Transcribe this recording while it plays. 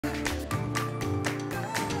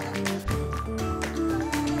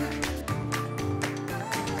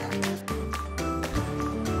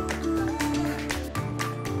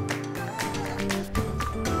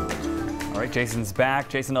right, Jason's back.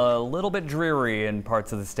 Jason, a little bit dreary in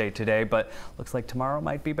parts of the state today, but looks like tomorrow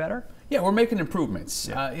might be better. Yeah, we're making improvements.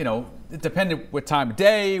 Yeah. It depended what time of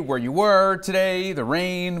day, where you were today, the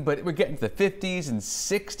rain, but we're getting to the 50s and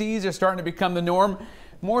 60s are starting to become the norm.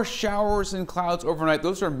 More showers and clouds overnight.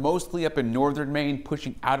 Those are mostly up in northern Maine,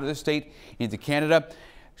 pushing out of the state into Canada.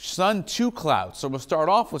 Sun to clouds. So we'll start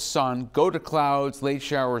off with sun, go to clouds, late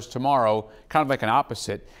showers tomorrow, kind of like an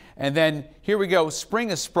opposite. And then here we go. Spring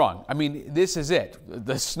has sprung. I mean, this is it.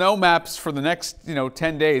 The snow maps for the next,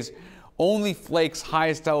 10 days, only flakes,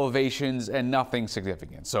 highest elevations, and nothing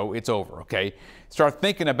significant. So it's over, okay? Start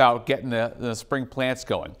thinking about getting the spring plants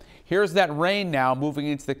going. Here's that rain now moving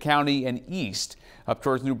into the county and east up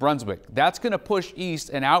towards New Brunswick. That's going to push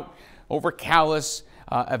east and out over Calais,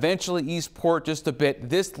 eventually Eastport just a bit.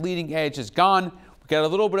 This leading edge is gone. We've got a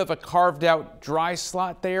little bit of a carved out dry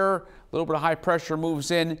slot there. A little bit of high pressure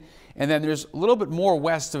moves in. And then there's a little bit more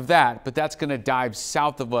west of that, but that's going to dive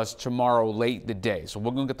south of us tomorrow late in the day. So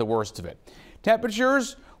we're going to get the worst of it.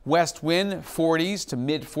 Temperatures, west wind 40s to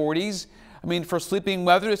mid 40s. I mean, for sleeping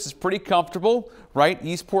weather, this is pretty comfortable, right?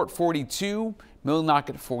 Eastport 42,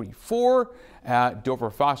 Millinocket 44, Dover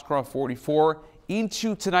Foxcroft 44.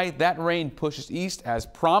 Into tonight, that rain pushes east as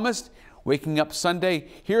promised. Waking up Sunday,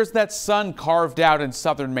 here's that sun carved out in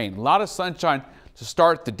southern Maine. A lot of sunshine to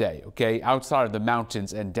start the day, okay, outside of the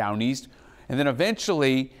mountains and down east. And then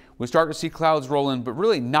eventually we start to see clouds roll in, but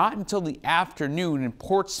really not until the afternoon in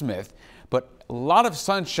Portsmouth. But a lot of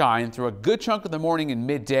sunshine through a good chunk of the morning and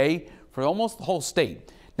midday for almost the whole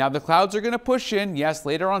state. Now the clouds are going to push in, yes,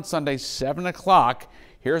 later on Sunday, 7 o'clock.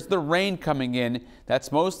 Here's the rain coming in.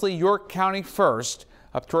 That's mostly York County first,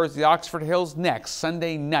 up towards the Oxford Hills next,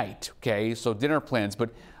 Sunday night, okay, so dinner plans. But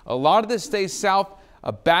a lot of this stays south.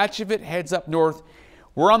 A batch of it heads up north.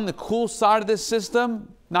 We're on the cool side of this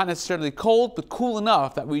system, not necessarily cold, but cool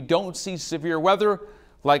enough that we don't see severe weather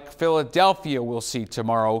like Philadelphia will see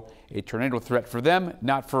tomorrow. A tornado threat for them,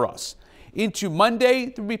 not for us. Into Monday,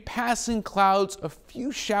 there'll be passing clouds, a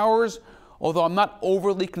few showers, although I'm not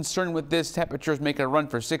overly concerned with this. Temperatures making a run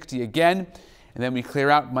for 60 again. And then we clear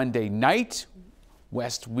out Monday night.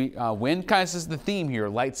 West wind kind of is the theme here.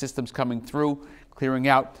 Light systems coming through, clearing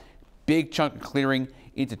out. Big chunk of clearing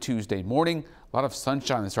into Tuesday morning. A lot of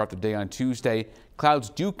sunshine to start the day on Tuesday. Clouds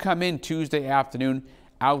do come in Tuesday afternoon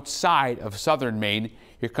outside of southern Maine.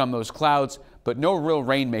 Here come those clouds, but no real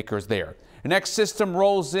rainmakers there. The next system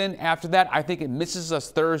rolls in after that. I think it misses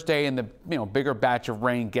us Thursday, and the bigger batch of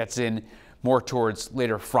rain gets in more towards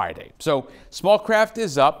later Friday. So small craft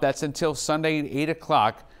is up. That's until Sunday at 8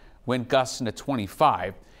 o'clock when gusts into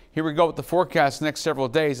 25. Here we go with the forecast the next several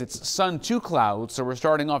days. It's sun to clouds, so we're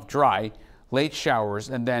starting off dry, late showers,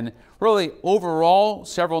 and then really overall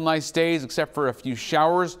several nice days except for a few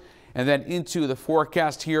showers. And then into the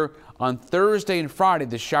forecast here on Thursday and Friday,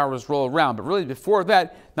 the showers roll around. But really before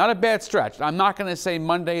that, not a bad stretch. I'm not going to say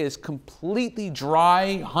Monday is completely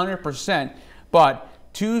dry, 100%, but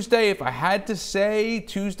Tuesday, if I had to say,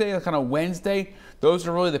 Tuesday, kind of Wednesday, those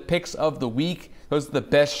are really the picks of the week. Those are the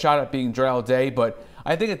best shot at being dry all day. But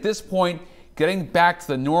I think at this point, getting back to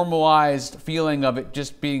the normalized feeling of it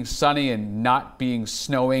just being sunny and not being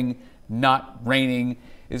snowing, not raining,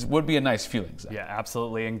 would be a nice feeling. Zach. Yeah,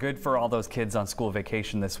 absolutely. And good for all those kids on school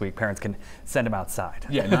vacation this week. Parents can send them outside.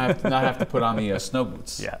 Yeah, not have to put on the snow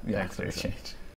boots. Yeah, thanks, Jason.